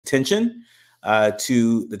attention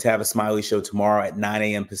to the Tavis Smiley Show tomorrow at 9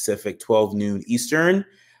 a.m. Pacific, 12 noon Eastern,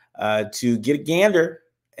 to get a gander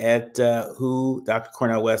at who Dr.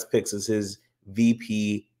 Cornel West picks as his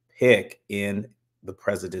VP pick in the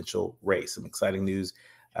presidential race. Some exciting news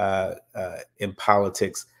in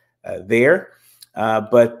politics there.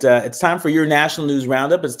 But it's time for your national news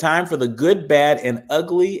roundup. It's time for the good, bad, and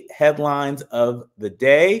ugly headlines of the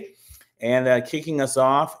day. And kicking us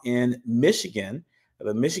off in Michigan,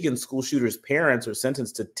 the Michigan school shooter's parents are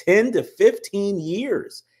sentenced to 10 to 15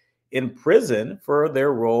 years in prison for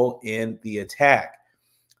their role in the attack.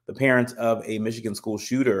 The parents of a Michigan school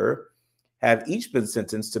shooter have each been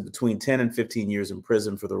sentenced to between 10 and 15 years in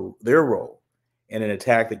prison for their role in an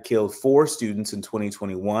attack that killed 4 students in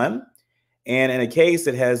 2021, and in a case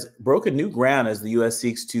that has broken new ground as the U.S.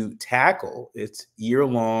 seeks to tackle its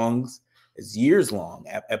years-long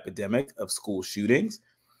epidemic of school shootings.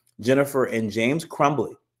 Jennifer and James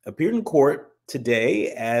Crumbley appeared in court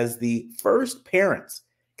today as the first parents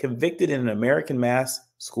convicted in an American mass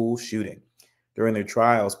school shooting. During their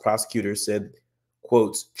trials, prosecutors said,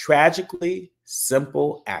 quotes, tragically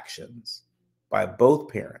simple actions by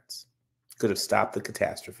both parents could have stopped the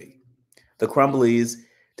catastrophe. The Crumbleys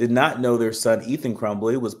did not know their son, Ethan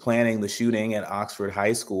Crumbley, was planning the shooting at Oxford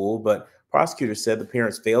High School, but prosecutors said the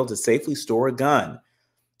parents failed to safely store a gun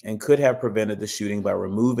and could have prevented the shooting by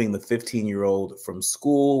removing the 15-year-old from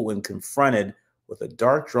school when confronted with a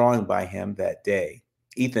dark drawing by him that day.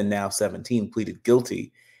 Ethan, now 17, pleaded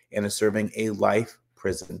guilty and is serving a life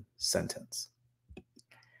prison sentence.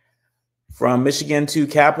 From Michigan to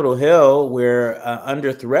Capitol Hill, where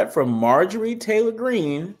under threat from Marjorie Taylor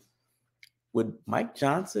Greene, would Mike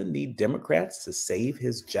Johnson need Democrats to save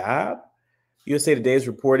his job? USA Today is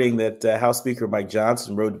reporting that House Speaker Mike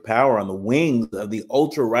Johnson rode to power on the wings of the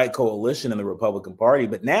ultra-right coalition in the Republican Party,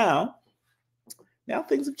 but now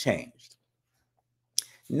things have changed.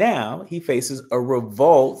 Now he faces a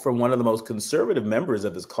revolt from one of the most conservative members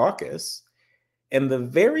of his caucus, and the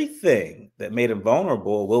very thing that made him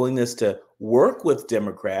vulnerable, a willingness to work with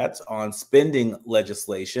Democrats on spending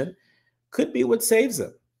legislation, could be what saves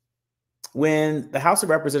him. When the House of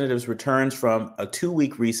Representatives returns from a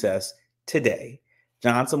 2-week recess today,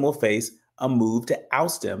 Johnson will face a move to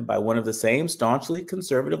oust him by one of the same staunchly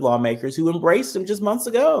conservative lawmakers who embraced him just months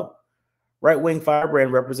ago. Right-wing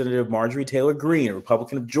firebrand Representative Marjorie Taylor Greene, a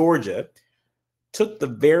Republican of Georgia, took the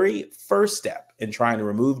very first step in trying to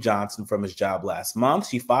remove Johnson from his job last month.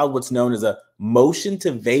 She filed what's known as a motion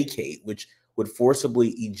to vacate, which would forcibly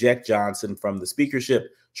eject Johnson from the speakership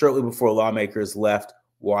shortly before lawmakers left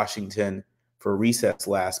Washington for recess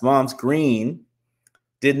last month. Greene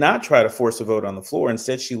did not try to force a vote on the floor.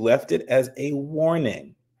 Instead, she left it as a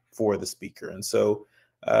warning for the speaker. And so,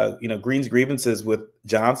 Greene's grievances with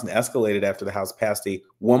Johnson escalated after the House passed a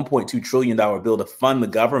 $1.2 trillion bill to fund the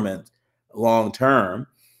government long term.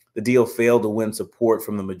 The deal failed to win support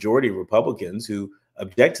from the majority of Republicans who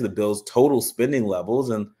object to the bill's total spending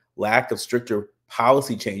levels and lack of stricter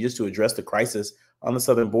policy changes to address the crisis on the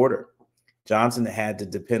southern border. Johnson had to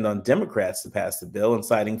depend on Democrats to pass the bill,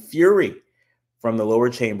 inciting fury from the lower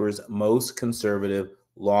chamber's most conservative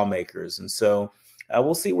lawmakers. And so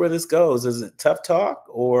we'll see where this goes. Is it tough talk,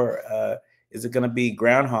 or is it going to be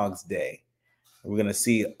Groundhog's Day? We're going to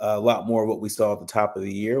see a lot more of what we saw at the top of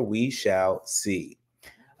the year. We shall see.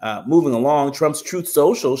 Moving along, Trump's Truth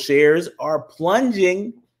Social shares are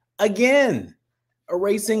plunging again,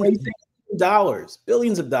 erasing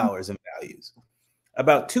billions of dollars in values.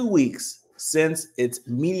 About 2 weeks since its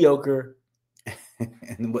mediocre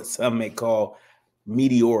and what some may call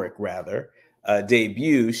meteoric,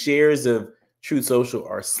 debut, shares of Truth Social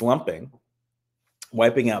are slumping,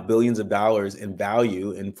 wiping out billions of dollars in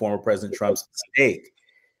value in former President Trump's stake.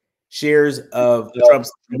 Shares of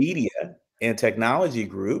Trump's media and technology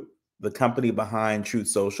group, the company behind Truth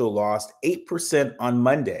Social, lost 8% on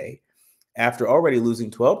Monday after already losing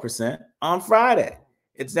 12% on Friday.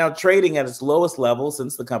 It's now trading at its lowest level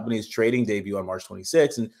since the company's trading debut on March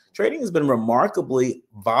 26, and trading has been remarkably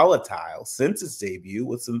volatile since its debut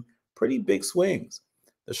with some pretty big swings.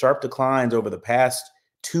 The sharp declines over the past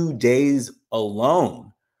 2 days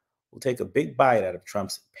alone will take a big bite out of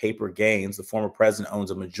Trump's paper gains. The former president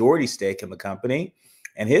owns a majority stake in the company,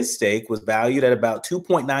 and his stake was valued at about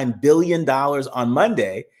 $2.9 billion on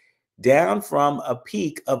Monday, down from a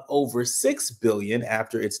peak of over $6 billion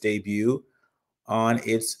after its debut on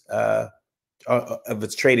its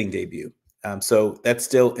trading debut. So that's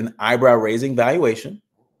still an eyebrow-raising valuation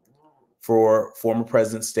for former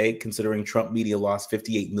president's stake, considering Trump Media lost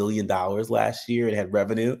 $58 million last year. It had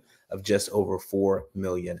revenue of just over $4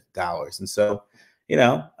 million. And so,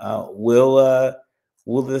 we'll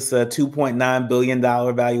Will this $2.9 billion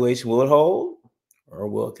valuation, will it hold or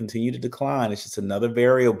will it continue to decline? It's just another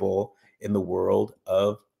variable in the world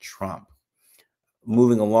of Trump.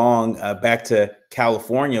 Moving along back to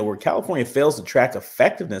California, where California fails to track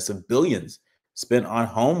effectiveness of billions spent on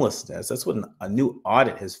homelessness. That's what a new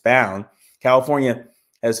audit has found. California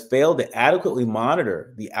has failed to adequately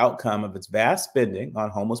monitor the outcome of its vast spending on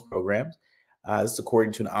homeless programs. This is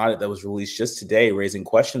according to an audit that was released just today, raising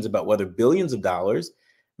questions about whether billions of dollars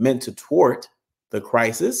meant to thwart the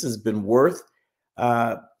crisis has been worth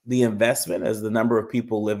the investment, as the number of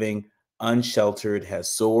people living unsheltered has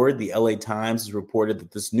soared. The LA Times has reported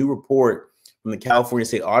that this new report from the California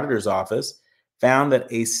State Auditor's Office found that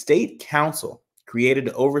a state council created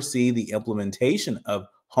to oversee the implementation of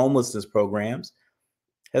homelessness programs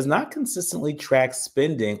has not consistently tracked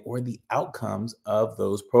spending or the outcomes of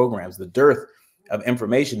those programs. The dearth of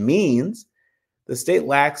information means the state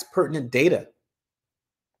lacks pertinent data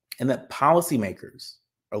and that policymakers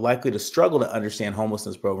are likely to struggle to understand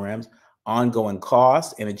homelessness programs, ongoing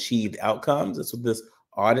costs, and achieved outcomes. That's what this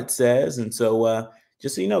audit says. And so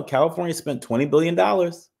just so you know, California spent $20 billion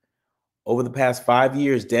over the past 5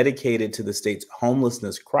 years dedicated to the state's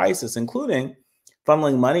homelessness crisis, including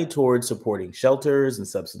funneling money towards supporting shelters and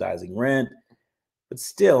subsidizing rent. But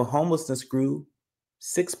still, homelessness grew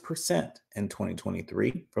 6% in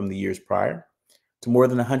 2023 from the years prior to more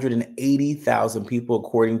than 180,000 people,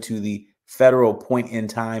 according to the federal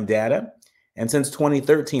point-in-time data. And since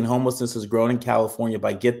 2013, homelessness has grown in California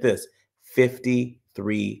by, get this, 53%.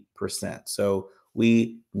 So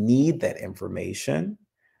we need that information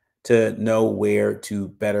to know where to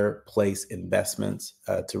better place investments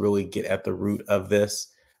to really get at the root of this.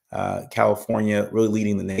 California really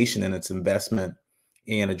leading the nation in its investment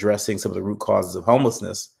in addressing some of the root causes of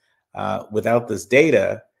homelessness. Without this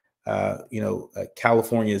data,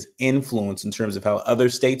 California's influence in terms of how other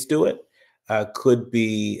states do it could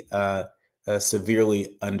be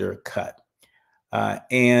severely undercut.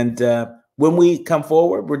 And when we come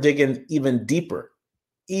forward, we're digging even deeper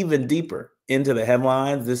into the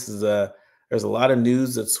headlines. There's a lot of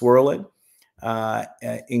news that's swirling,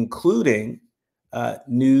 including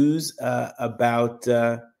news about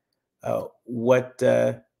what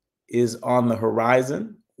is on the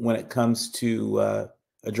horizon when it comes to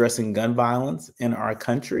addressing gun violence in our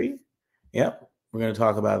country. Yep, we're going to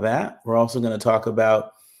talk about that. We're also going to talk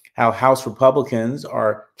about how House Republicans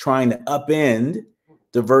are trying to upend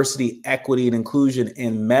diversity, equity, and inclusion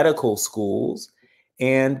in medical schools,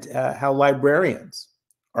 and how librarians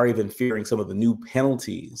are even fearing some of the new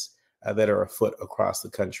penalties that are afoot across the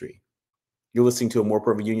country. You're listening to A More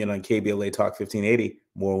Perfect Union on KBLA Talk 1580.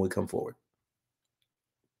 More when we come forward.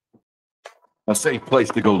 A safe place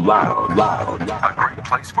to go loud. A great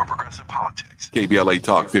place for progressive politics. KBLA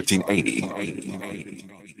Talk 1580.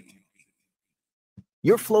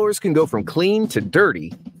 Your floors can go from clean to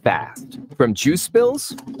dirty fast. From juice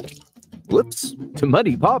spills, whoops, to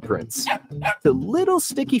muddy paw prints, to little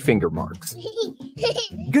sticky finger marks.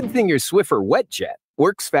 Good thing your Swiffer Wet Jet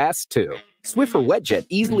works fast too. Swiffer Wet Jet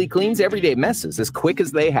easily cleans everyday messes as quick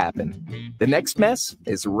as they happen. The next mess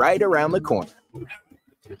is right around the corner.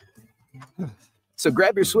 So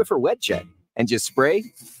grab your Swiffer Wet Jet and just spray,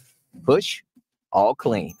 push, all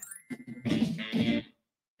clean.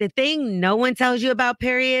 The thing no one tells you about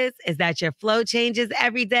periods is that your flow changes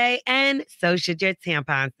every day, and so should your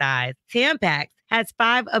tampon size. Tampax has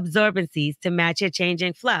 5 absorbencies to match your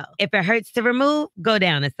changing flow. If it hurts to remove, go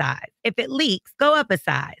down a size. If it leaks, go up a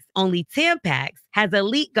size. Only Tampax has a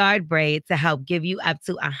leak guard braid to help give you up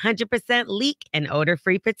to 100% leak and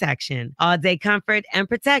odor-free protection. All-day comfort and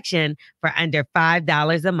protection for under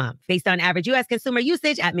 $5 a month. Based on average U.S. consumer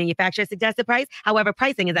usage at manufacturer suggested price. However,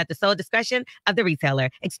 pricing is at the sole discretion of the retailer.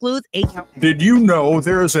 Excludes 8 count. Did you know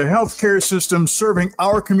there is a healthcare system serving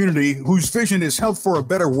our community whose vision is health for a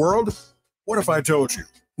better world? What if I told you?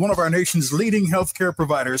 One of our nation's leading healthcare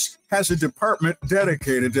providers has a department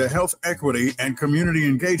dedicated to health equity and community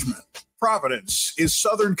engagement. Providence is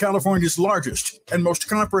Southern California's largest and most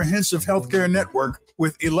comprehensive healthcare network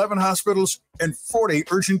with 11 hospitals and 40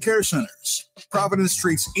 urgent care centers. Providence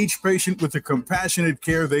treats each patient with the compassionate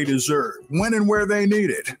care they deserve, when and where they need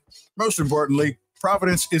it. Most importantly,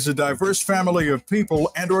 Providence is a diverse family of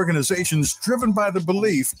people and organizations driven by the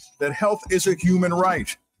belief that health is a human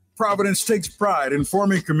right. Providence takes pride in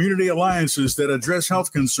forming community alliances that address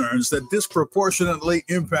health concerns that disproportionately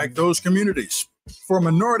impact those communities. For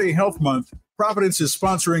Minority Health Month, Providence is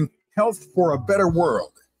sponsoring Health for a Better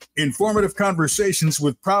World. Informative conversations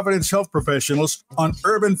with Providence health professionals on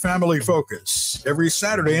Urban Family Focus every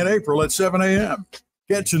Saturday in April at 7 a.m.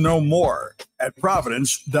 Get to know more at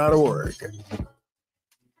providence.org.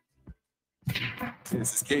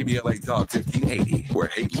 This is KBLA Talk 1580, where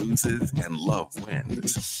hate loses and love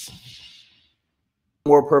wins.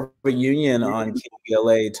 More Perfect Union on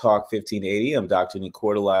KBLA Talk 1580. I'm Dr.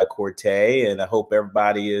 Nii-Quartelai Quartey, and I hope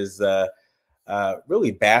everybody is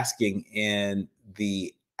really basking in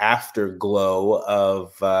the afterglow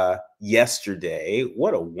of yesterday.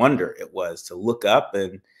 What a wonder it was to look up,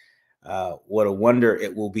 and what a wonder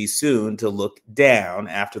it will be soon to look down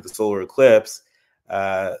after the solar eclipse.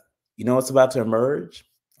 You know what's about to emerge?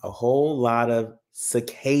 A whole lot of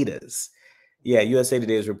cicadas. Yeah, USA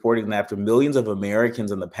Today is reporting that after millions of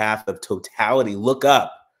Americans on the path of totality look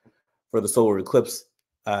up for the solar eclipse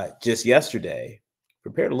just yesterday,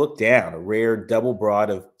 prepare to look down. A rare double brood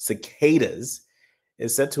of cicadas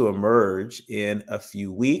is set to emerge in a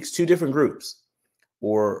few weeks. Two different groups,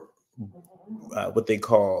 or what they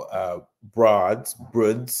call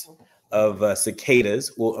broods of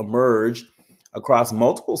cicadas, will emerge across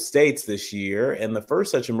multiple states this year, and the first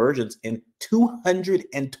such emergence in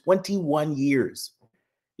 221 years.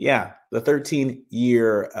 Yeah, the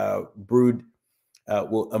 13-year brood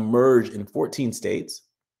will emerge in 14 states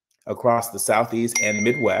across the Southeast and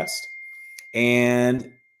Midwest, and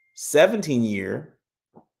 17-year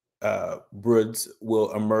broods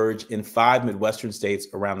will emerge in 5 Midwestern states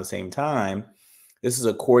around the same time. This is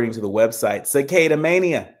according to the website Cicada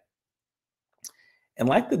Mania. And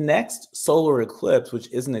like the next solar eclipse, which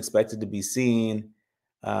isn't expected to be seen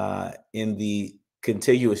in the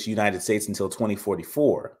contiguous United States until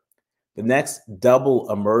 2044, the next double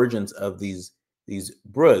emergence of these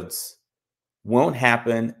broods won't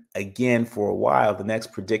happen again for a while. The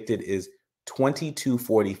next predicted is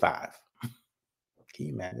 2245. Can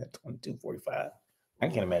you imagine that? 2245? I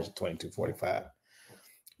can't imagine 2245.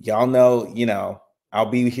 Y'all know, I'll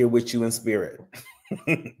be here with you in spirit.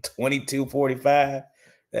 2245.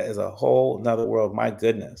 That is a whole nother world. My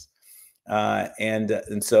goodness.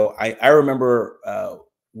 And so I remember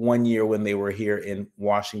one year when they were here in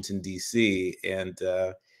Washington, D.C., and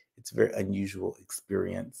it's a very unusual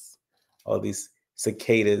experience. All these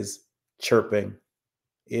cicadas chirping.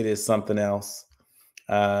 It is something else.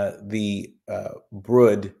 The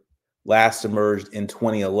brood last emerged in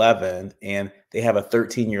 2011, and they have a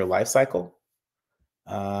 13-year life cycle.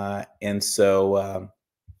 And so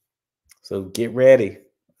get ready.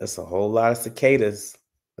 That's a whole lot of cicadas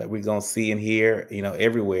that we're going to see and hear,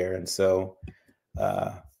 everywhere. And so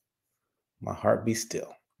my heart be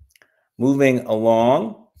still. Moving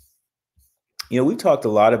along, we've talked a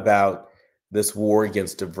lot about this war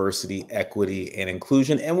against diversity, equity, and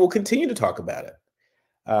inclusion, and we'll continue to talk about it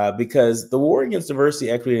because the war against diversity,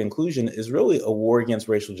 equity, and inclusion is really a war against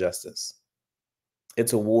racial justice.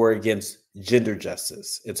 It's a war against gender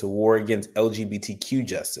justice. It's a war against LGBTQ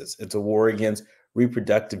justice. It's a war against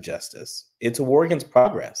reproductive justice. It's a war against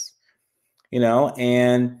progress,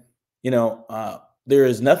 and there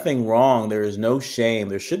is nothing wrong. There is no shame.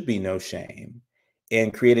 There should be no shame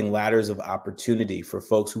in creating ladders of opportunity for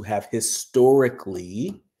folks who have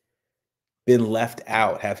historically been left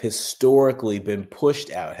out, have historically been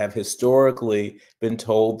pushed out, have historically been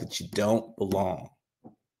told that you don't belong.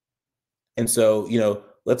 And so,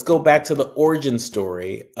 let's go back to the origin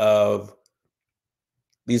story of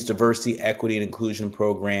these diversity, equity, and inclusion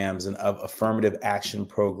programs and of affirmative action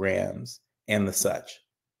programs and the such.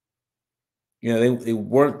 They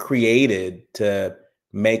weren't created to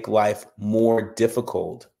make life more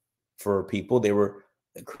difficult for people. They were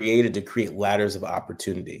created to create ladders of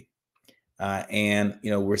opportunity. And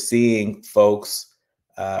we're seeing folks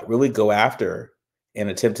really go after and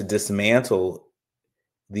attempt to dismantle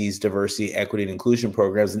these diversity, equity, and inclusion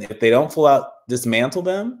programs. And if they don't full out dismantle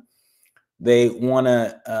them, they want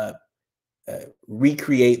to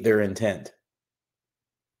recreate their intent.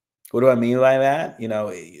 What do I mean by that?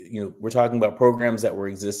 We're talking about programs that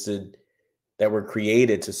were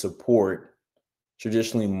created to support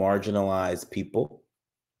traditionally marginalized people,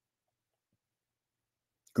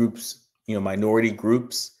 groups, minority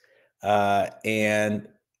groups, and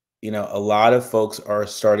a lot of folks are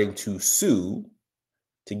starting to sue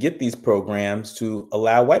to get these programs to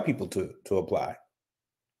allow white people to apply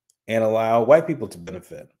and allow white people to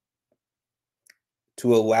benefit,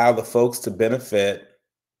 to allow the folks to benefit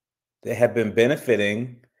that have been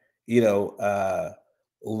benefiting,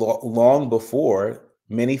 long before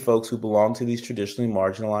many folks who belong to these traditionally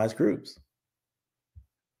marginalized groups.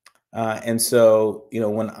 And so,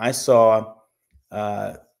 when I saw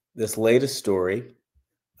this latest story,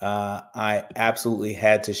 I absolutely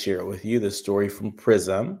had to share it with you. This story from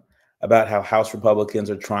Prism about how House Republicans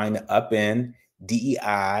are trying to upend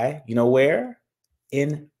DEI, where?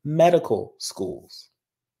 In medical schools.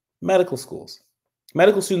 Medical schools.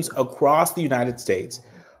 Medical students across the United States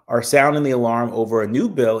are sounding the alarm over a new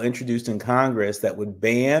bill introduced in Congress that would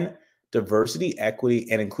ban diversity, equity,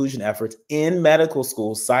 and inclusion efforts in medical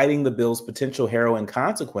schools, citing the bill's potential harrowing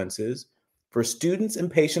consequences for students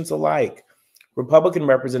and patients alike. Republican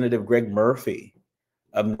Representative Greg Murphy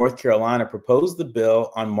of North Carolina proposed the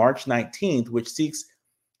bill on March 19th, which seeks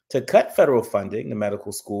to cut federal funding to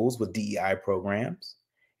medical schools with DEI programs.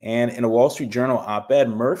 And in a Wall Street Journal op-ed,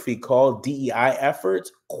 Murphy called DEI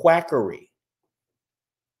efforts quackery.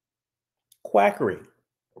 Quackery.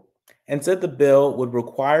 And said the bill would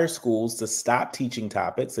require schools to stop teaching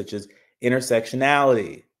topics such as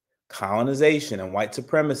intersectionality, colonization, and white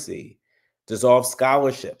supremacy, dissolve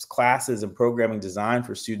scholarships, classes, and programming designed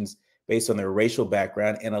for students based on their racial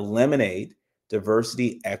background, and eliminate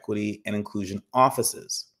diversity, equity, and inclusion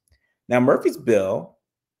offices. Now, Murphy's bill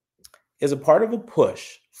is a part of a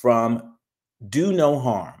push from Do No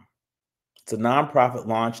Harm. It's a nonprofit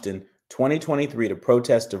launched in 2023 to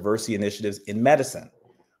protest diversity initiatives in medicine,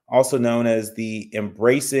 also known as the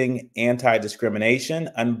Embracing Anti-Discrimination,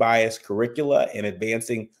 Unbiased Curricula, and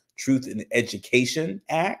Advancing Truth in Education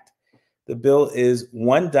Act. The bill is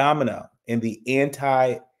one domino in the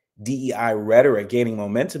anti-DEI rhetoric gaining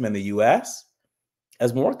momentum in the U.S.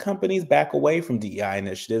 as more companies back away from DEI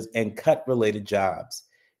initiatives and cut related jobs.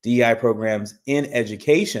 DEI programs in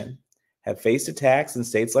education have faced attacks in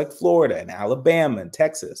states like Florida and Alabama and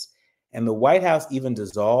Texas. And the White House even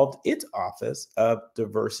dissolved its Office of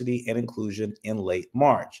Diversity and Inclusion in late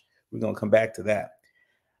March. We're going to come back to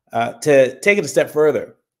that. To take it a step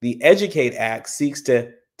further, the Educate Act seeks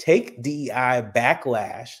to take DEI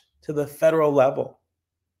backlash to the federal level.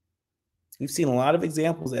 We've seen a lot of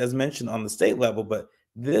examples, as mentioned, on the state level, but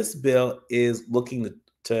this bill is looking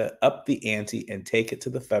to up the ante and take it to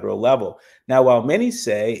the federal level. Now, while many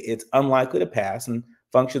say it's unlikely to pass and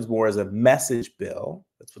functions more as a message bill,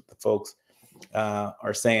 that's what the folks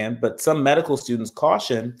are saying, but some medical students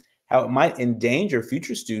caution how it might endanger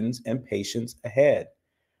future students and patients ahead.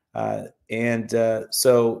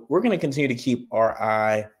 So we're going to continue to keep our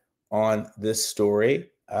eye on this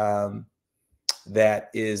story. That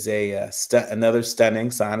is another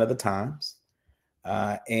stunning sign of the times.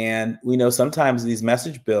 And we know sometimes these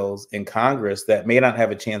message bills in Congress that may not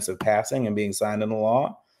have a chance of passing and being signed into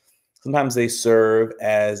law, sometimes they serve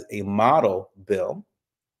as a model bill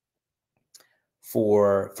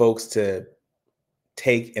for folks to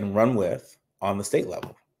take and run with on the state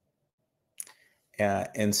level.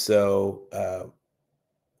 And so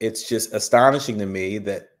it's just astonishing to me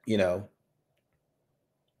that,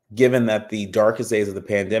 given that the darkest days of the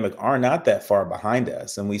pandemic are not that far behind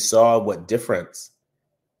us, and we saw what difference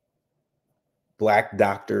Black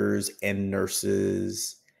doctors and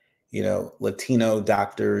nurses, Latino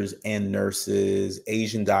doctors and nurses,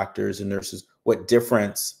 Asian doctors and nurses, what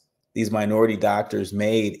difference these minority doctors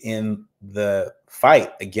made in the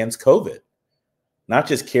fight against COVID. Not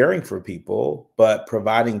just caring for people, but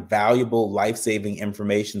providing valuable life-saving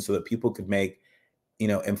information so that people could make,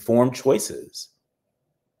 informed choices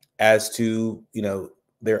as to,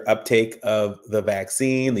 their uptake of the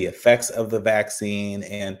vaccine, the effects of the vaccine,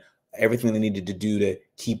 and everything they needed to do to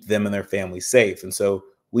keep them and their families safe. And so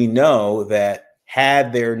we know that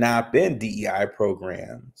had there not been DEI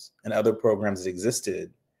programs and other programs that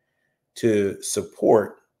existed to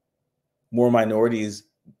support more minorities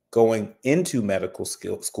going into medical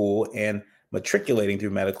school and matriculating through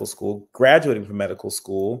medical school, graduating from medical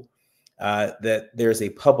school, that there's a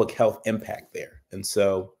public health impact there. And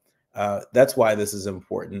so that's why this is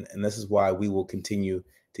important. And this is why we will continue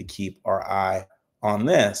to keep our eye on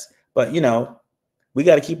this. But, we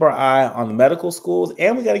got to keep our eye on the medical schools,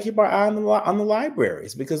 and we got to keep our eye on the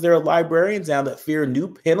libraries, because there are librarians now that fear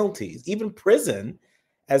new penalties, even prison,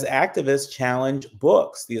 as activists challenge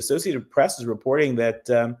books. The Associated Press is reporting that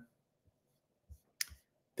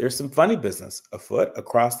there's some funny business afoot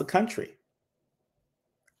across the country.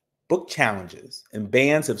 Book challenges and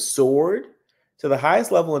bans have soared to the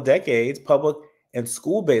highest level in decades. Public and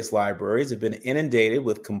school-based libraries have been inundated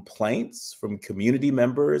with complaints from community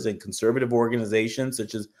members and conservative organizations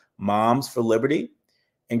such as Moms for Liberty.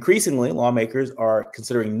 Increasingly, lawmakers are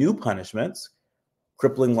considering new punishments,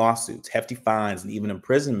 crippling lawsuits, hefty fines, and even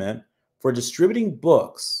imprisonment for distributing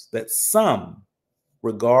books that some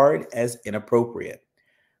regard as inappropriate.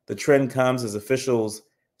 The trend comes as officials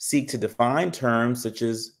seek to define terms such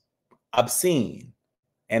as obscene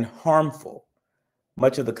and harmful.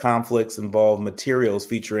 Much of the conflicts involve materials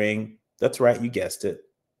featuring, that's right, you guessed it,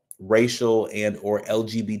 racial and or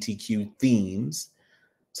LGBTQ themes,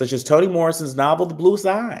 such as Toni Morrison's novel, The Bluest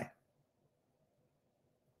Eye,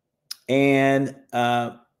 and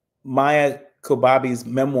Maya Kobabe's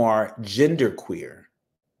memoir, Genderqueer.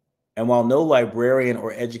 And while no librarian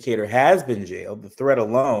or educator has been jailed, the threat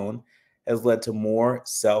alone has led to more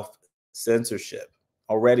self-censorship.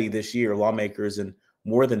 Already this year, lawmakers in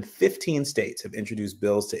more than 15 states have introduced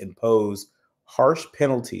bills to impose harsh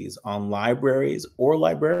penalties on libraries or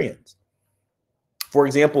librarians. For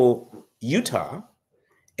example, Utah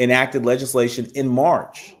enacted legislation in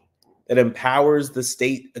March that empowers the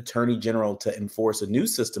state attorney general to enforce a new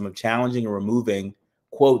system of challenging and removing,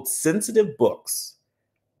 quote, sensitive books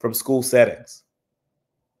from school settings.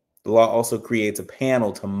 The law also creates a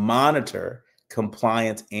panel to monitor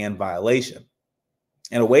compliance and violation.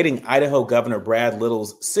 And awaiting Idaho Governor Brad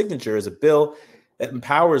Little's signature is a bill that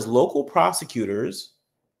empowers local prosecutors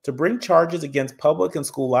to bring charges against public and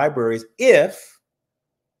school libraries if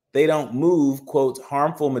they don't move, quote,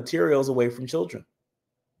 harmful materials away from children.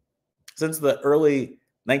 Since the early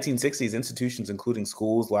 1960s, institutions including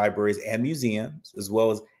schools, libraries, and museums, as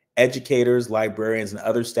well as educators, librarians, and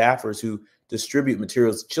other staffers who distribute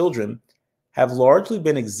materials to children, have largely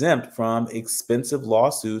been exempt from expensive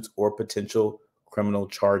lawsuits or potential criminal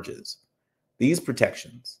charges. These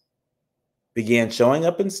protections began showing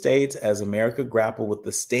up in states as America grappled with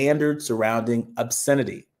the standards surrounding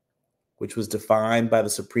obscenity, which was defined by the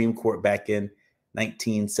Supreme Court back in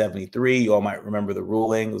 1973. You all might remember the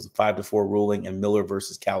ruling. It was a 5-4 ruling in Miller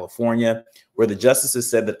versus California, where the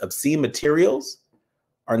justices said that obscene materials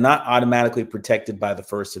are not automatically protected by the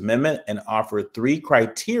First Amendment and offer 3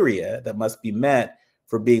 criteria that must be met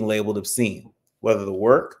for being labeled obscene: whether the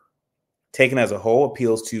work taken as a whole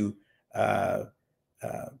appeals to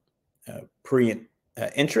prurient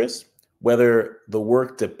interest, whether the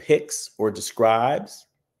work depicts or describes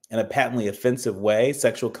in a patently offensive way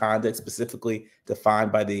sexual conduct specifically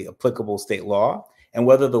defined by the applicable state law, and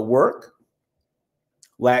whether the work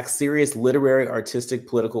lacks serious literary, artistic,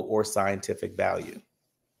 political, or scientific value.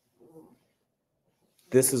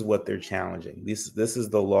 This is what they're challenging. This is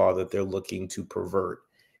the law that they're looking to pervert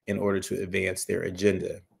in order to advance their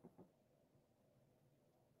agenda.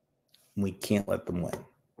 We can't let them win.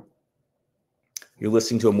 You're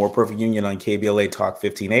listening to A More Perfect Union on KBLA Talk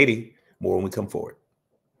 1580. More when we come forward.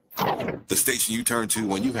 The station you turn to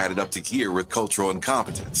when you've had it up to gear with cultural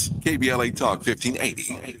incompetence. KBLA Talk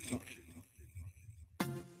 1580.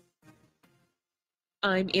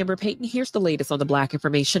 I'm Amber Payton. Here's the latest on the Black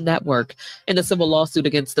Information Network. In a civil lawsuit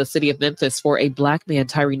against the city of Memphis for a black man,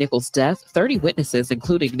 Tyree Nichols' death, 30 witnesses,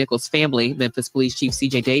 including Nichols' family, Memphis Police Chief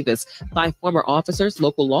C.J. Davis, 5 former officers,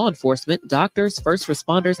 local law enforcement, doctors, first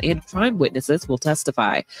responders, and crime witnesses will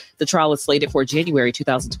testify. The trial is slated for January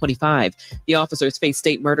 2025. The officers face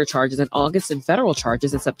state murder charges in August and federal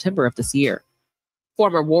charges in September of this year.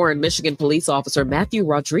 Former Warren, Michigan police officer Matthew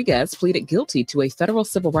Rodriguez pleaded guilty to a federal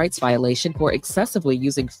civil rights violation for excessively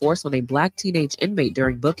using force on a black teenage inmate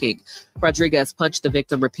during booking. Rodriguez punched the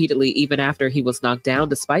victim repeatedly even after he was knocked down,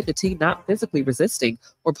 despite the teen not physically resisting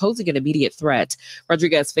or posing an immediate threat.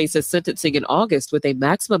 Rodriguez faces sentencing in August with a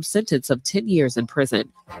maximum sentence of 10 years in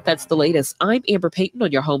prison. That's the latest. I'm Amber Payton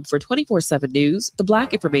on your home for 24/7 News, the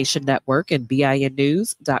Black Information Network, and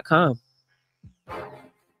BINnews.com.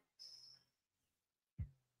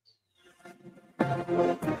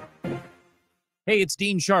 Hey, it's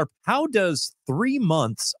Dean Sharp. How does 3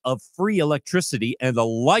 months of free electricity and a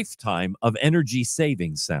lifetime of energy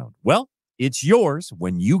savings sound? Well, it's yours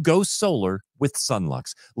when you go solar with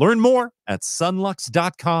Sunlux. Learn more at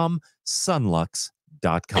sunlux.com,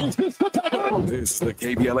 sunlux.com. This is the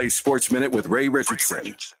KBLA Sports Minute with Ray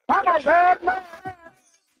Richardson.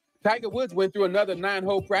 Tiger Woods went through another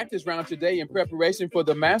 9-hole practice round today in preparation for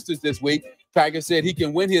the Masters this week. Tiger said he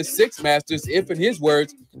can win his 6th Masters if, in his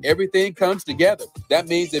words, everything comes together. That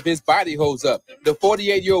means if his body holds up. The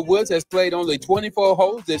 48-year-old Woods has played only 24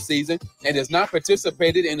 holes this season and has not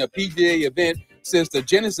participated in a PGA event since the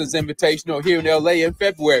Genesis Invitational here in L.A. in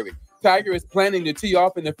February. Tiger is planning to tee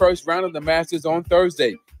off in the first round of the Masters on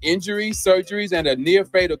Thursday. Injuries, surgeries, and a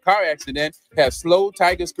near-fatal car accident have slowed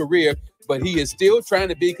Tiger's career, but he is still trying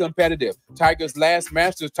to be competitive. Tiger's last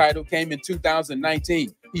Masters title came in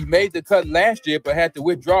 2019. He made the cut last year, but had to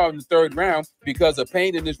withdraw in the 3rd round because of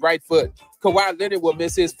pain in his right foot. Kawhi Leonard will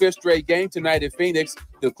miss his 5th straight game tonight in Phoenix.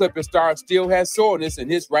 The Clipper star still has soreness in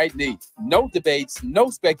his right knee. No debates, no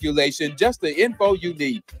speculation, just the info you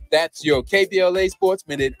need. That's your KBLA Sports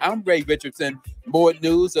Minute. I'm Ray Richardson. More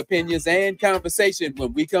news, opinions, and conversation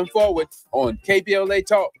when we come forward on KBLA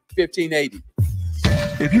Talk 1580.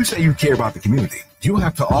 If you say you care about the community, you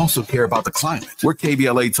have to also care about the climate. We're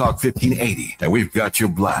KBLA Talk 1580, and we've got your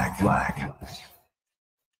black.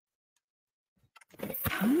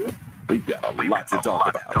 We've got a lot to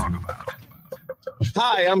talk about.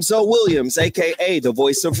 Hi, I'm Zoe Williams, aka the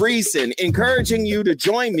Voice of Reason, encouraging you to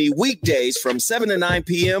join me weekdays from 7 to 9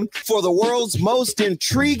 p.m. for the world's most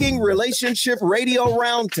intriguing relationship radio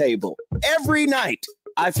roundtable. Every night,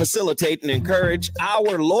 I facilitate and encourage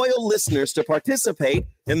our loyal listeners to participate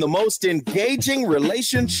in the most engaging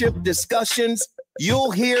relationship discussions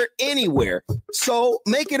you'll hear anywhere. So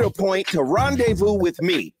make it a point to rendezvous with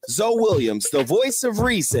me, Zoe Williams, the Voice of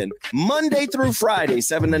Reason, Monday through Friday,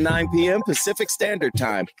 7 to 9 p.m. Pacific Standard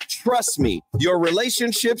Time. Trust me, your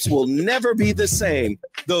relationships will never be the same.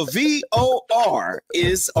 The VOR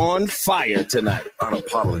is on fire tonight.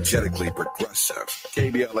 Unapologetically progressive.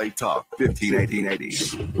 KBLA Talk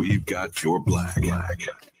 1580. We've got your black.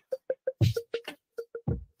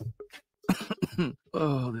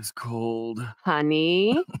 Oh, this cold.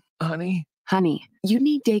 Honey? Honey? Honey, you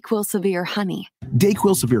need DayQuil Severe Honey.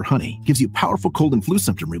 DayQuil Severe Honey gives you powerful cold and flu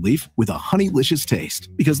symptom relief with a honeylicious taste,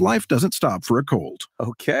 because life doesn't stop for a cold.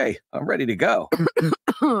 Okay, I'm ready to go.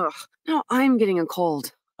 Now I'm getting a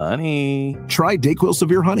cold. Honey. Try DayQuil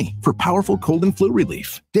Severe Honey for powerful cold and flu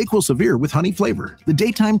relief. DayQuil Severe with honey flavor. The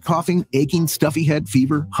daytime coughing, aching, stuffy head,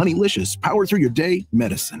 fever, honeylicious, power through your day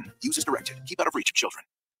medicine. Use as directed. Keep out of reach of children.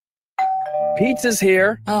 Pizza's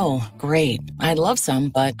here. Oh, great. I'd love some,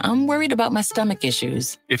 but I'm worried about my stomach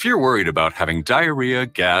issues. If you're worried about having diarrhea,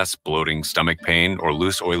 gas, bloating, stomach pain, or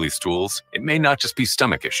loose, oily stools, it may not just be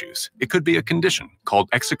stomach issues. It could be a condition called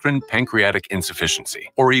exocrine pancreatic insufficiency,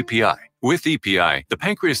 or EPI. With EPI, the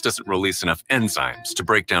pancreas doesn't release enough enzymes to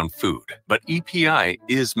break down food, but EPI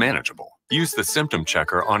is manageable. Use the symptom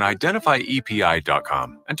checker on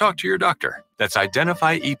identifyepi.com and talk to your doctor. That's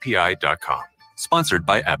identifyepi.com. Sponsored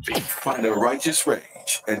by AbbVie. Find a righteous rage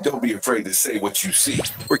and don't be afraid to say what you see.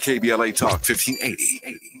 We're KBLA Talk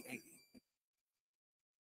 1580.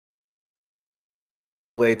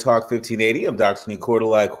 KBLA Talk 1580. I'm Dr.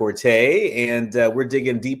 Nii-Quartelai Quartey, and we're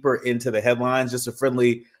digging deeper into the headlines. Just a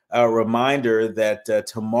friendly reminder that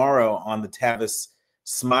tomorrow on the Tavis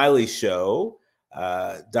Smiley Show,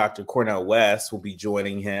 Dr. Cornel West will be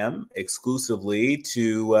joining him exclusively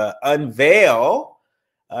to unveil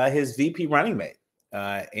his VP running mate.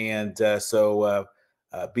 So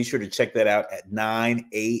be sure to check that out at 9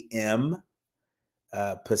 a.m.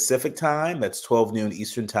 Pacific time. That's 12 noon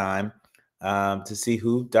Eastern time, to see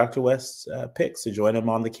who Dr. West picks to join him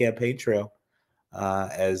on the campaign trail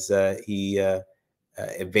as he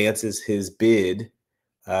advances his bid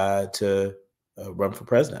to run for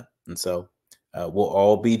president. And so we'll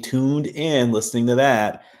all be tuned in listening to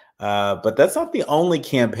that. But that's not the only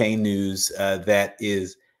campaign news that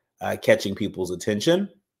is catching people's attention.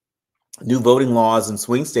 New voting laws in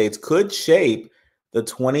swing states could shape the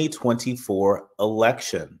 2024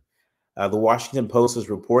 election. The Washington Post is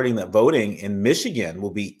reporting that voting in Michigan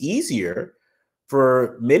will be easier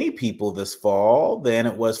for many people this fall than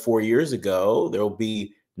it was 4 years ago. There will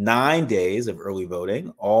be 9 days of early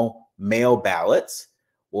voting. All mail ballots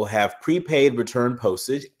will have prepaid return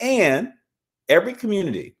postage, and every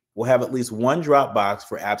community will have at least one drop box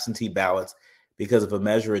for absentee ballots because of a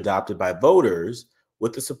measure adopted by voters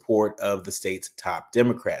with the support of the state's top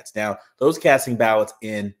Democrats. Now, those casting ballots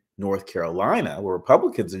in North Carolina, where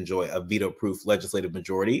Republicans enjoy a veto-proof legislative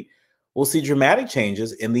majority, will see dramatic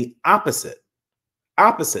changes in the opposite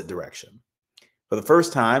direction. For the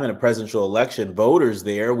first time in a presidential election, voters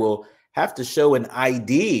there will have to show an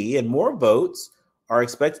ID, and more votes are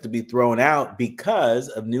expected to be thrown out because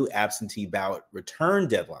of new absentee ballot return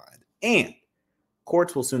deadline. And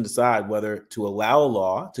courts will soon decide whether to allow a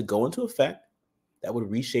law to go into effect that would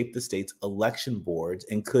reshape the state's election boards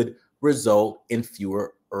and could result in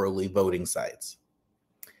fewer early voting sites.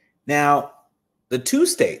 Now, the two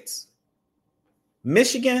states,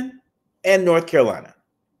 Michigan and North Carolina,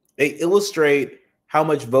 they illustrate how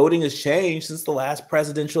much voting has changed since the last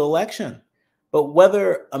presidential election. But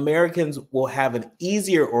whether Americans will have an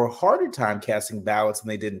easier or harder time casting ballots than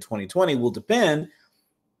they did in 2020 will depend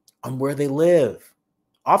on where they live.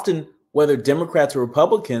 Often, whether Democrats or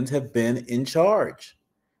Republicans have been in charge.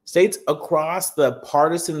 States across the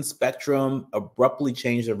partisan spectrum abruptly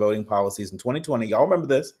changed their voting policies in 2020. Y'all remember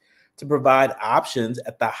this? To provide options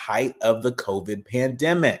at the height of the COVID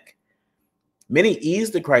pandemic. Many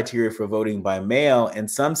eased the criteria for voting by mail, and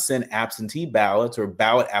some sent absentee ballots or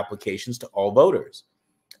ballot applications to all voters.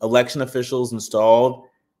 Election officials installed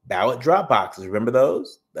ballot drop boxes. Remember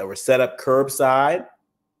those? That were set up curbside.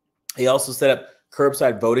 They also set up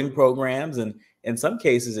curbside voting programs, and in some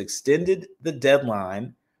cases extended the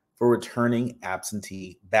deadline for returning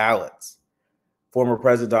absentee ballots. Former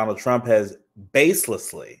President Donald Trump has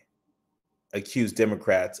baselessly accused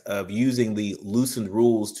Democrats of using the loosened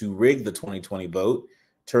rules to rig the 2020 vote,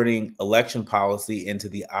 turning election policy into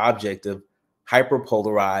the object of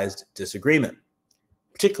hyperpolarized disagreement,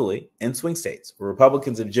 particularly in swing states, where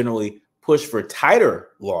Republicans have generally pushed for tighter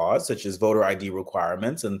laws, such as voter ID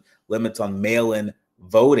requirements and limits on mail-in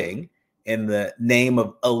voting in the name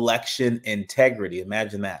of election integrity.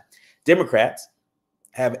 Imagine that. Democrats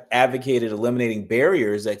have advocated eliminating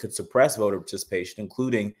barriers that could suppress voter participation,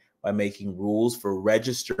 including by making rules for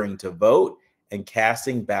registering to vote and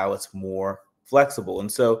casting ballots more flexible.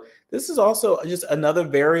 And so this is also just another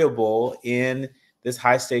variable in this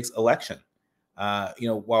high stakes election.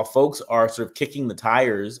 While folks are sort of kicking the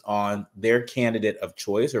tires on their candidate of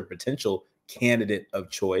choice or potential candidate of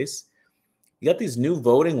choice, you got these new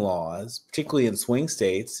voting laws, particularly in swing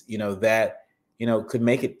states, that could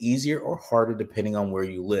make it easier or harder depending on where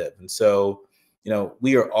you live. And so,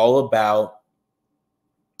 we are all about,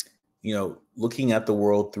 looking at the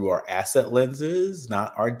world through our asset lenses,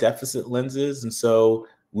 not our deficit lenses. And so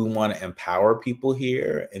we want to empower people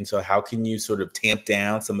here. And so how can you sort of tamp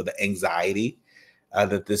down some of the anxiety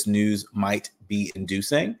that this news might be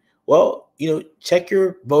inducing? Well, check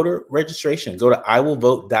your voter registration. Go to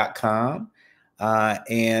iwillvote.com.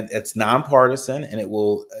 And it's nonpartisan, and it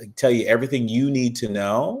will tell you everything you need to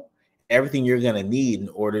know, everything you're going to need in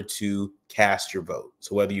order to cast your vote.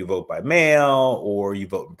 So whether you vote by mail or you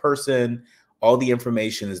vote in person, all the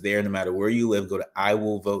information is there no matter where you live. Go to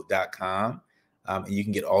iwillvote.com, and you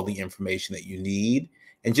can get all the information that you need.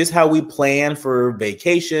 And just how we plan for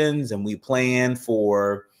vacations and we plan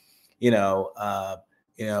for,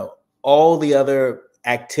 all the other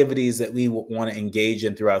activities that we want to engage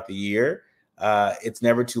in throughout the year. It's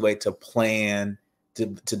never too late to plan, to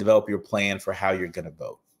develop your plan for how you're going to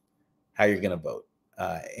vote,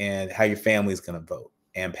 and how your family is going to vote,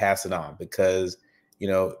 and pass it on, because,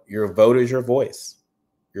 your vote is your voice.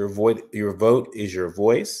 Your vote is your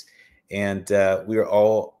voice. And we are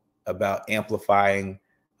all about amplifying,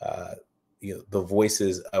 the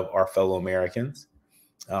voices of our fellow Americans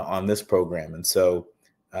on this program. And so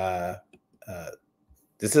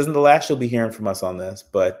this isn't the last you'll be hearing from us on this,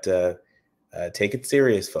 but take it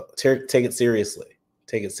serious. Take it seriously.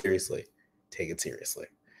 Take it seriously. Take it seriously.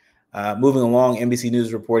 Moving along, NBC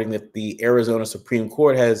News reporting that the Arizona Supreme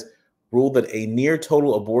Court has ruled that a near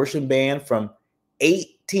total abortion ban from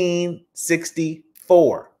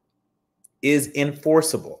 1864 is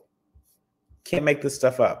enforceable. Can't make this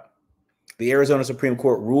stuff up. The Arizona Supreme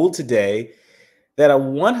Court ruled today that a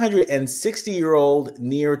 160-year-old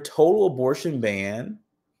near total abortion ban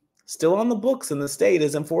still on the books in the state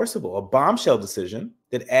is enforceable, a bombshell decision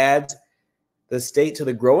that adds the state to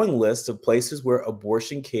the growing list of places where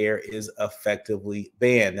abortion care is effectively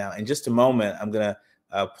banned. Now, in just a moment, I'm going to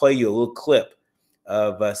play you a little clip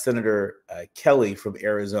of Senator Kelly from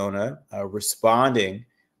Arizona responding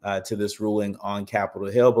to this ruling on Capitol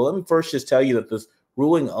Hill. But let me first just tell you that this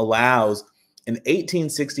ruling allows an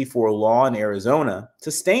 1864 law in Arizona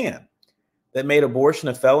to stand that made abortion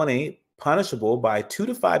a felony punishable by 2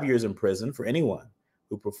 to 5 years in prison for anyone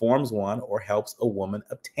who performs one or helps a woman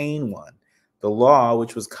obtain one. The law,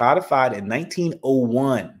 which was codified in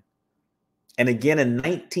 1901 and again in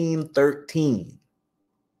 1913,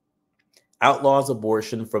 outlaws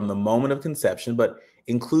abortion from the moment of conception, but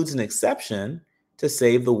includes an exception to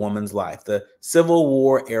save the woman's life. The Civil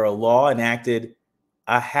War era law, enacted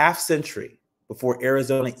a half century before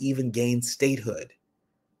Arizona even gained statehood,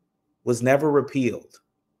 was never repealed.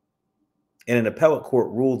 And an appellate court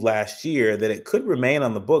ruled last year that it could remain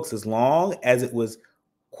on the books as long as it was,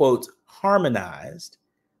 quote, harmonized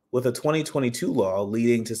with a 2022 law,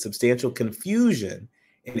 leading to substantial confusion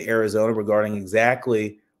in Arizona regarding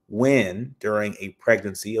exactly when during a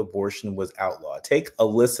pregnancy abortion was outlawed. Take a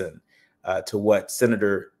listen to what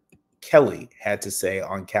Senator Kelly had to say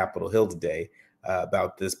on Capitol Hill today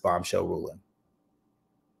about this bombshell ruling.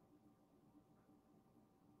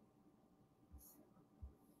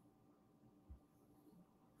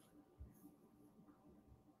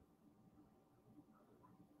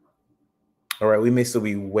 All right, we may still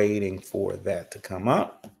be waiting for that to come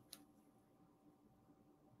up.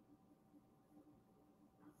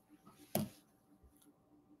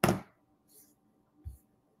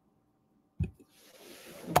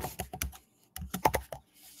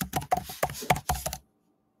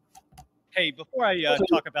 Hey, before I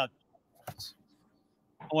talk about, I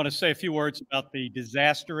want to say a few words about the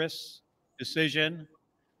disastrous decision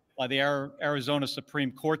by the Arizona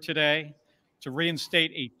Supreme Court today to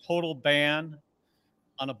reinstate a total ban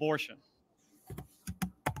on abortion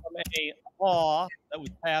from a law that was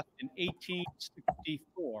passed in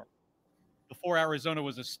 1864, before Arizona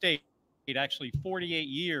was a state, actually 48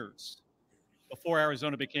 years before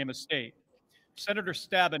Arizona became a state. Senator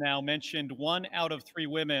Stabenow mentioned 1 out of 3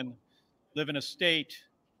 women live in a state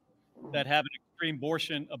that have an extreme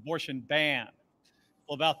abortion ban.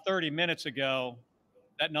 Well, about 30 minutes ago,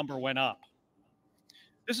 that number went up.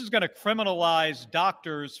 This is going to criminalize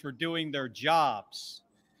doctors for doing their jobs,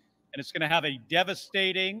 and it's going to have a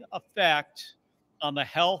devastating effect on the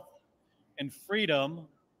health and freedom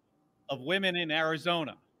of women in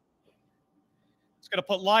Arizona. It's going to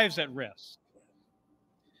put lives at risk.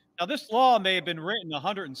 Now, this law may have been written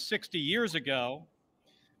 160 years ago,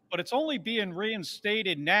 but it's only being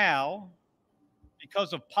reinstated now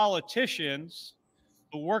because of politicians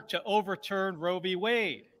who work to overturn Roe v.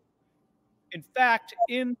 Wade. In fact,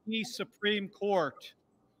 in the Supreme Court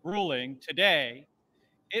ruling today,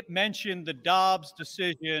 it mentioned the Dobbs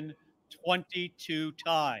decision 22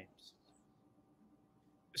 times.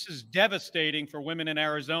 This is devastating for women in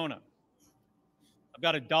Arizona. I've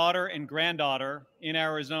got a daughter and granddaughter in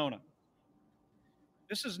Arizona.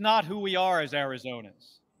 This is not who we are as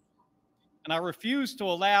Arizonans. And I refuse to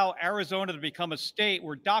allow Arizona to become a state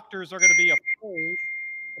where doctors are going to be afraid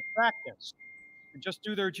to practice and just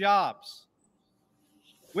do their jobs.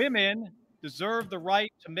 Women deserve the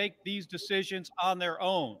right to make these decisions on their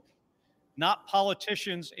own, not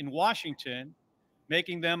politicians in Washington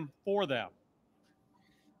making them for them.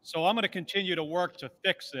 So I'm going to continue to work to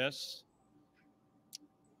fix this.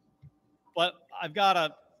 But I've got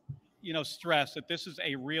to, stress that this is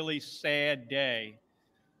a really sad day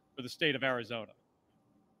for the state of Arizona.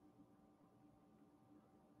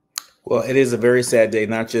 Well, it is a very sad day,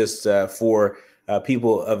 not just for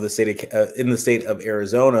people of the state in the state of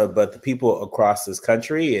Arizona, but the people across this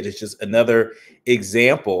country. It is just another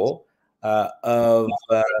example of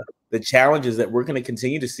the challenges that we're going to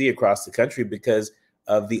continue to see across the country because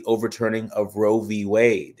of the overturning of Roe v.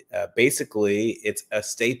 Wade. Basically, it's a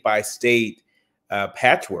state-by-state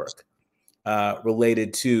patchwork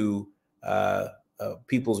related to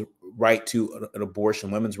people's right to an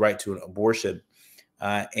abortion, women's right to an abortion.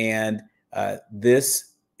 And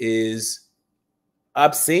this is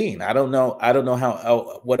obscene. I don't know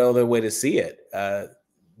how what other way to see it.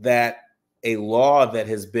 That a law that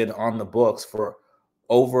has been on the books for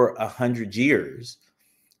over 100 years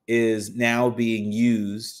is now being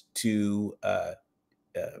used to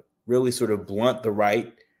really sort of blunt the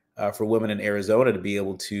right for women in Arizona to be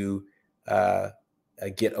able to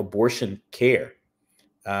get abortion care.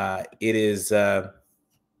 It is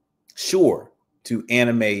sure to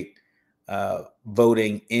animate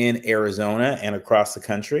voting in Arizona and across the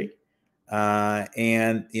country.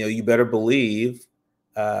 And, you better believe,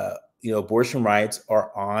 abortion rights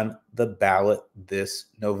are on the ballot this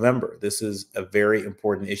November. This is a very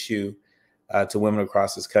important issue to women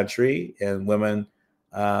across this country, and women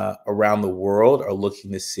around the world are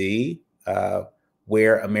looking to see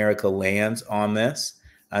where America lands on this.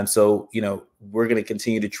 And so, we're going to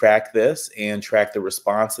continue to track this and track the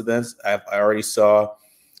response to this. I already saw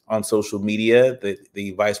on social media that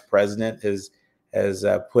the vice president has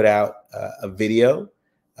put out a video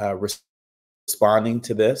responding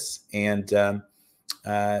to this, and we're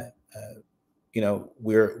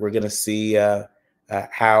going to see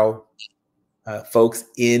how folks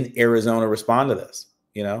in Arizona respond to this.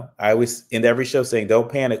 I always end every show saying,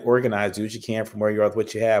 "Don't panic, organize, do what you can from where you are with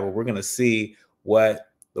what you have." Well, we're going to see what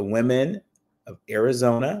the women of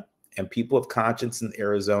Arizona and people of conscience in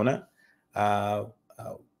Arizona,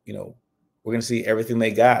 we're going to see everything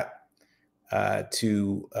they got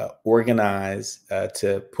to organize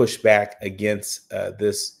to push back against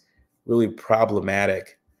this really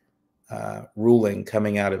problematic ruling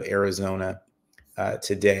coming out of Arizona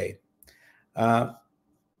today.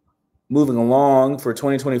 Moving along, for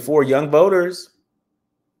 2024, young voters,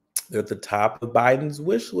 they're at the top of Biden's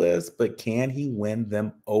wish list, but can he win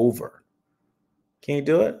them over? Can he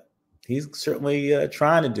do it? He's certainly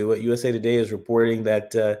trying to do it. USA Today is reporting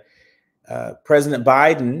that President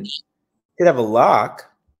Biden could have a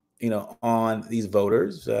lock, on these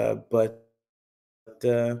voters, but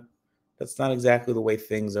that's not exactly the way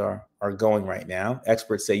things are going right now.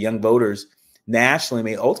 Experts say young voters nationally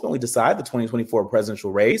may ultimately decide the 2024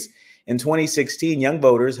 presidential race. In 2016, young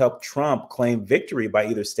voters helped Trump claim victory by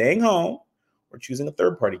either staying home or choosing a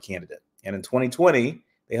third-party candidate. And in 2020,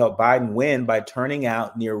 they helped Biden win by turning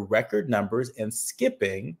out near record numbers and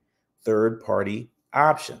skipping third-party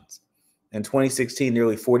options. In 2016,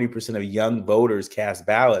 nearly 40% of young voters cast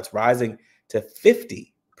ballots, rising to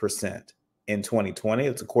 50% in 2020.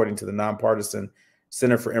 That's according to the nonpartisan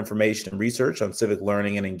Center for Information and Research on Civic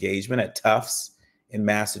Learning and Engagement at Tufts in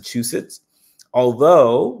Massachusetts.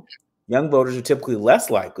 Although young voters are typically less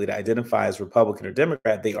likely to identify as Republican or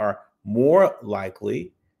Democrat, they are more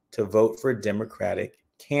likely to vote for Democratic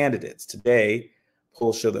candidates. Today,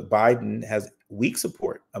 polls show that Biden has weak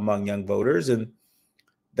support among young voters, and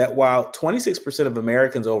that while 26% of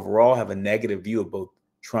Americans overall have a negative view of both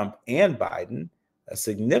Trump and Biden, a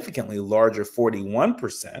significantly larger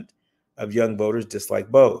 41% of young voters dislike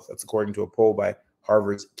both. That's according to a poll by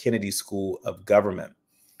Harvard's Kennedy School of Government.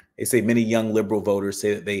 They say many young liberal voters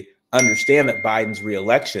say that they understand that Biden's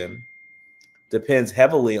reelection depends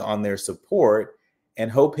heavily on their support and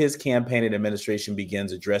hope his campaign and administration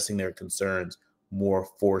begins addressing their concerns more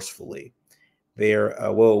forcefully. They're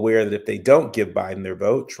well aware that if they don't give Biden their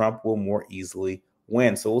vote, Trump will more easily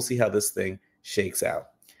win. So we'll see how this thing shakes out.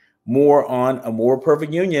 More on A More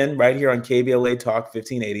Perfect Union right here on KBLA Talk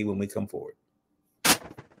 1580 when we come forward. The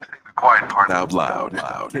quiet part out loud.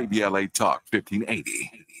 KBLA Talk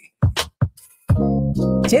 1580.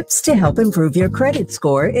 Tips to help improve your credit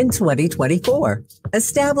score in 2024.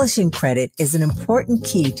 Establishing credit is an important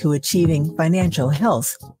key to achieving financial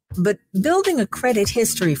health, but building a credit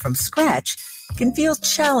history from scratch can feel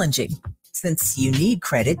challenging since you need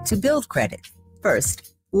credit to build credit.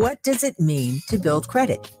 First, what does it mean to build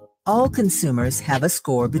credit? All consumers have a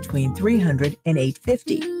score between 300 and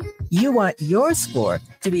 850. You want your score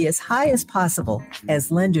to be as high as possible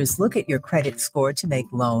as lenders look at your credit score to make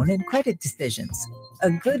loan and credit decisions.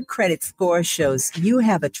 A good credit score shows you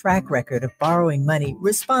have a track record of borrowing money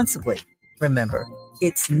responsibly. Remember,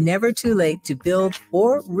 it's never too late to build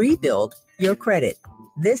or rebuild your credit.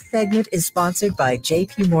 This segment is sponsored by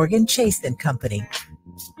J.P. Morgan Chase & Company.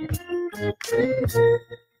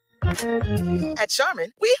 At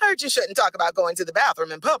Charmin, we heard you shouldn't talk about going to the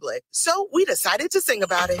bathroom in public, so we decided to sing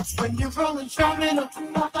about it. When you're rolling Charmin up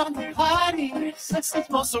on the party, sex is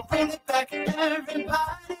most so bring it back, everybody.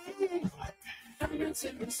 It's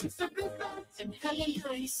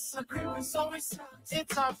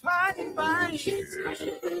our party.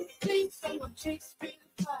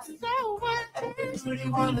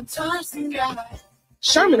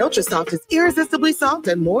 Charmin Ultra Soft is irresistibly soft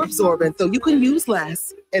and more absorbent, so you can use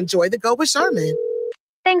less. Enjoy the go with Charmin.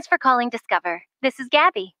 Thanks for calling Discover. This is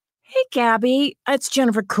Gabby. Hey, Gabby. It's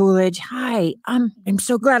Jennifer Coolidge. Hi. I'm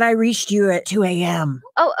so glad I reached you at 2 a.m.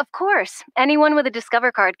 Oh, of course. Anyone with a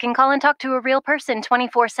Discover card can call and talk to a real person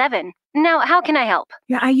 24/7. Now, how can I help?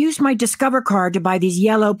 Yeah, I used my Discover card to buy these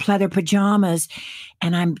yellow pleather pajamas,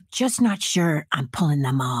 and I'm just not sure I'm pulling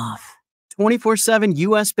them off. 24/7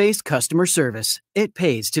 U.S.-based customer service. It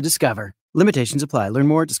pays to Discover. Limitations apply. Learn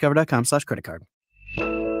more at discover.com/creditcard.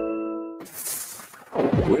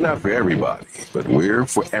 We're not for everybody, but we're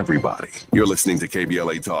for everybody. You're listening to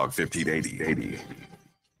KBLA Talk 1580.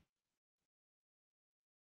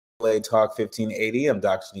 KBLA Talk 1580. I'm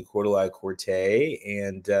Dr. Nii-Quartelai Quartey.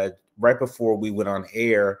 And right before we went on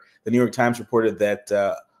air, the New York Times reported that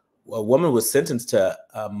a woman was sentenced to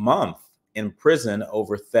a month in prison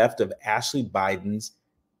over theft of Ashley Biden's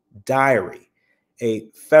diary. A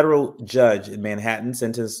federal judge in Manhattan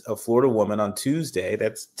sentenced a Florida woman on Tuesday,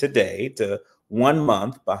 that's today, to 1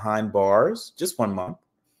 month behind bars, just 1 month,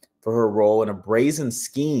 for her role in a brazen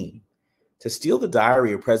scheme to steal the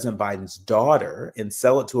diary of President Biden's daughter and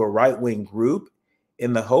sell it to a right-wing group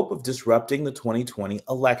in the hope of disrupting the 2020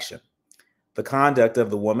 election. The conduct of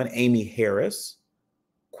the woman, Amy Harris,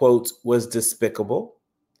 quote, was despicable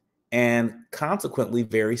and consequently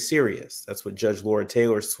very serious. That's what Judge Laura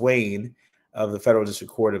Taylor Swain of the Federal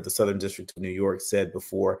District Court of the Southern District of New York said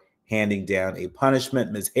before handing down a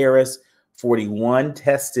punishment. Ms. Harris, 41,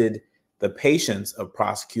 tested the patience of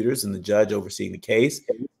prosecutors and the judge overseeing the case,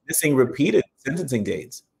 missing repeated sentencing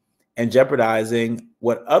dates and jeopardizing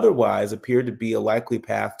what otherwise appeared to be a likely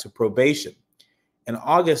path to probation. In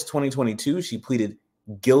August 2022, she pleaded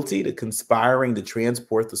guilty to conspiring to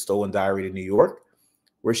transport the stolen diary to New York,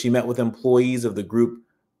 where she met with employees of the group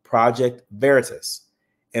Project Veritas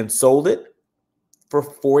and sold it for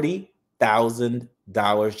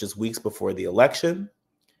 $40,000 just weeks before the election.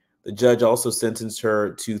 The judge also sentenced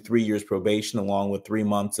her to 3 years probation along with 3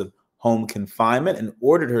 months of home confinement and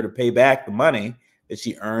ordered her to pay back the money that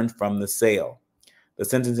she earned from the sale. The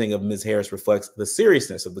sentencing of Ms. Harris reflects the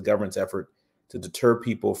seriousness of the government's effort to deter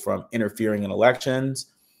people from interfering in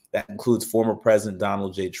elections. That includes former President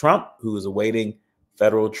Donald J. Trump, who is awaiting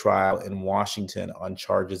federal trial in Washington on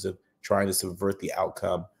charges of trying to subvert the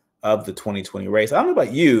outcome of the 2020 race. I don't know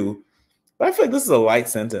about you, but I feel like this is a light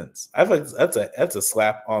sentence. I feel like that's a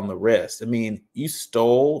slap on the wrist. I mean, you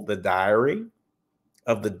stole the diary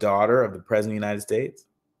of the daughter of the President of the United States.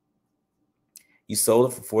 You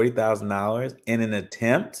sold it for $40,000 in an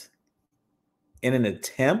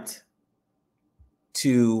attempt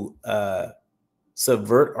to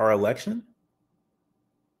subvert our election.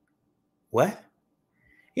 What?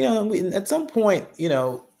 You know, at some point, you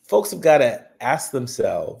know, folks have got to ask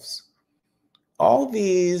themselves, all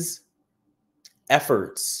these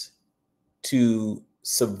efforts to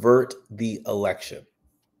subvert the election.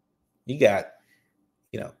 You got,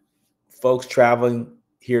 you know, folks traveling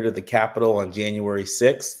here to the Capitol on January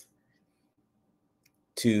 6th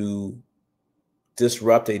to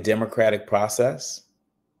disrupt a democratic process.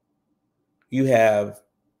 You have,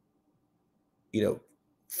 you know,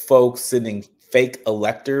 folks sending fake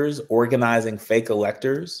electors, organizing fake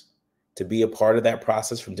electors to be a part of that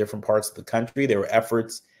process from different parts of the country. There were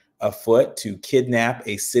efforts afoot to kidnap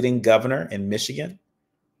a sitting governor in Michigan.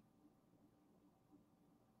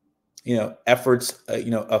 You know, efforts,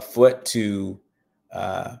 afoot to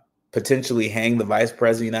potentially hang the Vice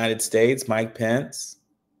President of the United States, Mike Pence.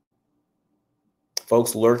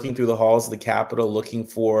 Folks lurking through the halls of the Capitol looking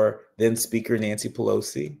for then Speaker Nancy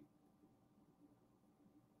Pelosi.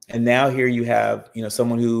 And now here you have, you know,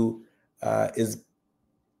 someone who is,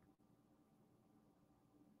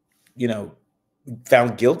 you know,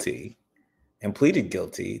 found guilty and pleaded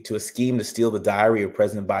guilty to a scheme to steal the diary of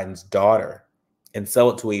President Biden's daughter and sell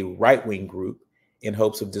it to a right-wing group in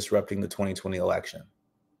hopes of disrupting the 2020 election.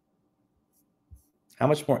 How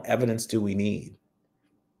much more evidence do we need?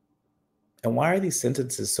 And why are these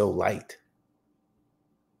sentences so light?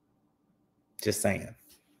 Just saying.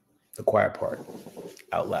 The quiet part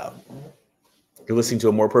out loud. You're listening to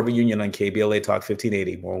A More Perfect Union on KBLA Talk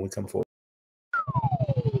 1580. More when we come forward.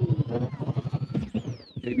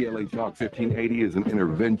 KBLA Talk 1580 is an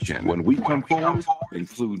intervention. When we come forward,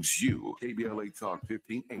 includes you. KBLA Talk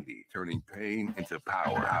 1580, turning pain into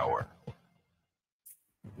power.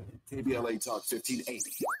 KBLA Talk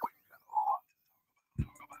 1580.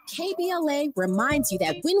 KBLA reminds you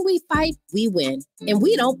that when we fight, we win, and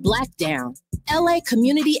we don't back down. LA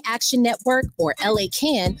Community Action Network, or LA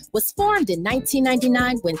CAN, was formed in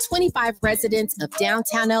 1999 when 25 residents of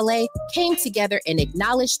downtown LA came together and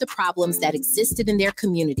acknowledged the problems that existed in their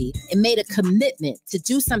community and made a commitment to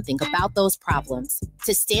do something about those problems,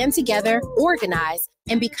 to stand together, organize,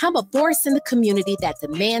 and become a force in the community that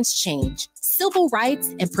demands change. Civil rights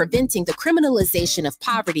and preventing the criminalization of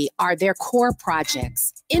poverty are their core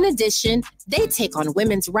projects. In addition, they take on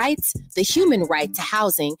women's rights, the human right to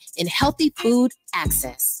housing, and healthy food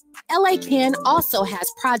access. LA CAN also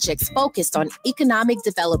has projects focused on economic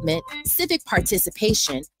development, civic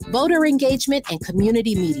participation, voter engagement, and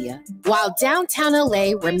community media. While downtown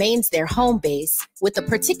LA remains their home base, with a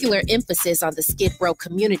particular emphasis on the Skid Row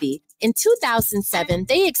community, in 2007,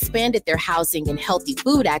 they expanded their housing and healthy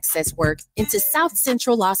food access work into South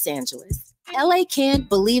Central Los Angeles. LA CAN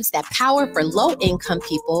believes that power for low-income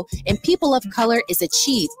people and people of color is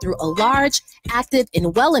achieved through a large, active,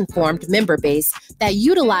 and well-informed member base that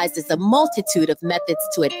utilizes a multitude of methods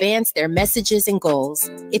to advance their messages and goals.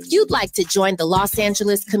 If you'd like to join the Los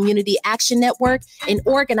Angeles Community Action Network and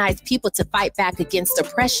organize people to fight back against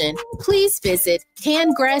oppression, please visit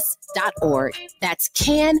cangress.org. That's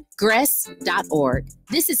cangress.org.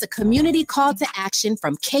 This is a community call to action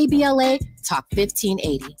from KBLA Talk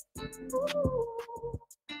 1580.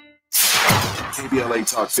 KBLA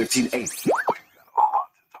Talk 1580.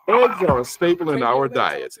 Eggs are a staple in our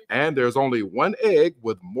diets, and there's only one egg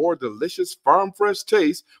with more delicious farm fresh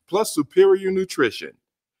taste plus superior nutrition.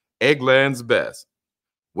 Eggland's Best.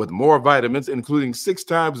 With more vitamins, including 6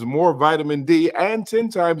 times more vitamin D and 10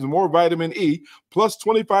 times more vitamin E, plus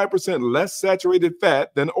 25% less saturated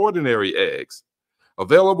fat than ordinary eggs.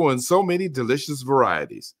 Available in so many delicious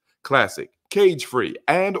varieties: classic, cage-free,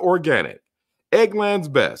 and organic. Eggland's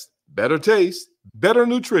Best. Better taste, better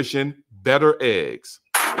nutrition, better eggs.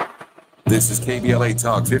 This is KBLA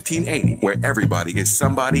Talk 1580, where everybody is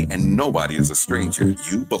somebody and nobody is a stranger.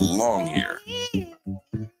 You belong here.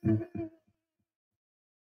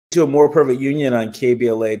 To A More Perfect Union on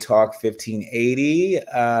KBLA Talk 1580.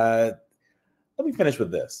 Let me finish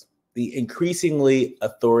with this. The increasingly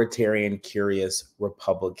authoritarian, curious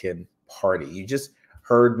Republican Party. You just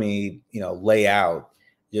heard me, lay out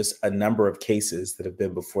just a number of cases that have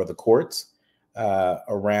been before the courts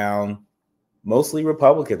around mostly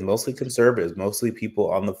Republicans, mostly conservatives, mostly people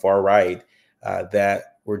on the far right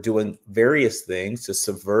that were doing various things to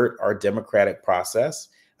subvert our democratic process.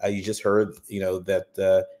 You just heard, that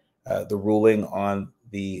the ruling on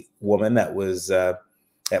the woman that was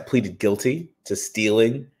that pleaded guilty to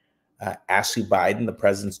stealing Ashley Biden, the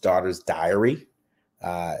president's daughter's diary,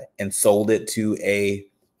 and sold it to a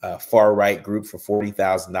far right group for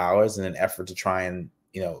 $40,000 in an effort to try and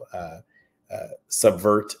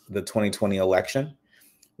subvert the 2020 election.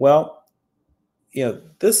 Well,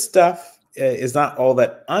 this stuff is not all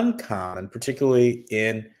that uncommon, particularly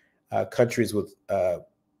in countries with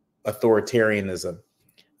authoritarianism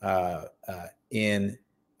in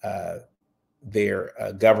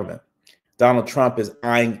their government. Donald Trump is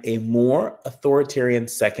eyeing a more authoritarian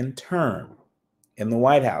second term in the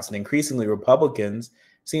White House, and increasingly Republicans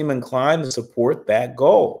seem inclined to support that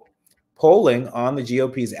goal. Polling on the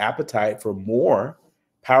GOP's appetite for more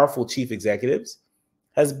powerful chief executives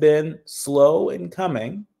has been slow in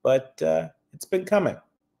coming, but it's been coming.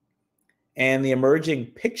 And the emerging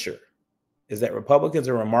picture is that Republicans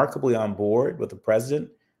are remarkably on board with a president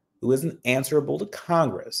who isn't answerable to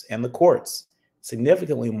Congress and the courts,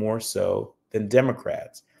 significantly more so than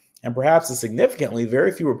Democrats. And perhaps as significantly,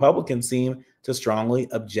 very few Republicans seem to strongly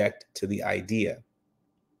object to the idea.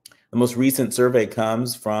 The most recent survey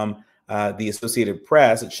comes from the Associated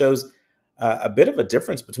Press. It shows a bit of a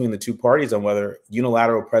difference between the two parties on whether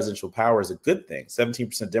unilateral presidential power is a good thing.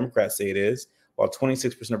 17% Democrats say it is, while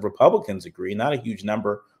 26% of Republicans agree. Not a huge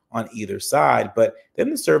number on either side. But then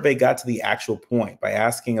the survey got to the actual point by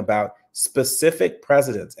asking about specific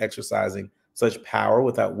presidents exercising such power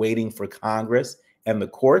without waiting for Congress and the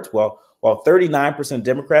courts. Well, while 39%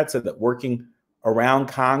 Democrats said that working around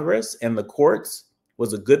Congress and the courts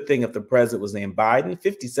was a good thing if the president was named Biden,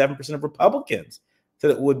 57% of Republicans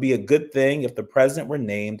said it would be a good thing if the president were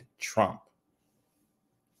named Trump.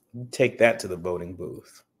 Take that to the voting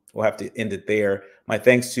booth. We'll have to end it there. My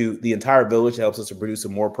thanks to the entire village that helps us to produce a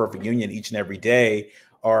more perfect union each and every day.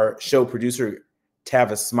 Our show producer,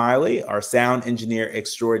 Tavis Smiley, our sound engineer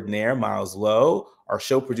extraordinaire, Miles Lowe, our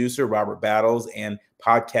show producer, Robert Battles, and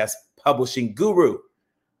podcast publishing guru,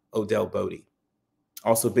 Odell Bodie.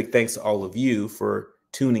 Also, big thanks to all of you for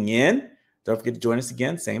tuning in. Don't forget to join us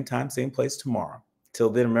again, same time, same place tomorrow. Till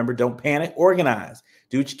then, remember, don't panic, organize.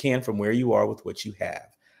 Do what you can from where you are with what you have.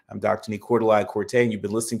 I'm Dr. Nii-Quartelai, and you've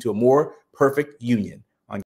been listening to A More Perfect Union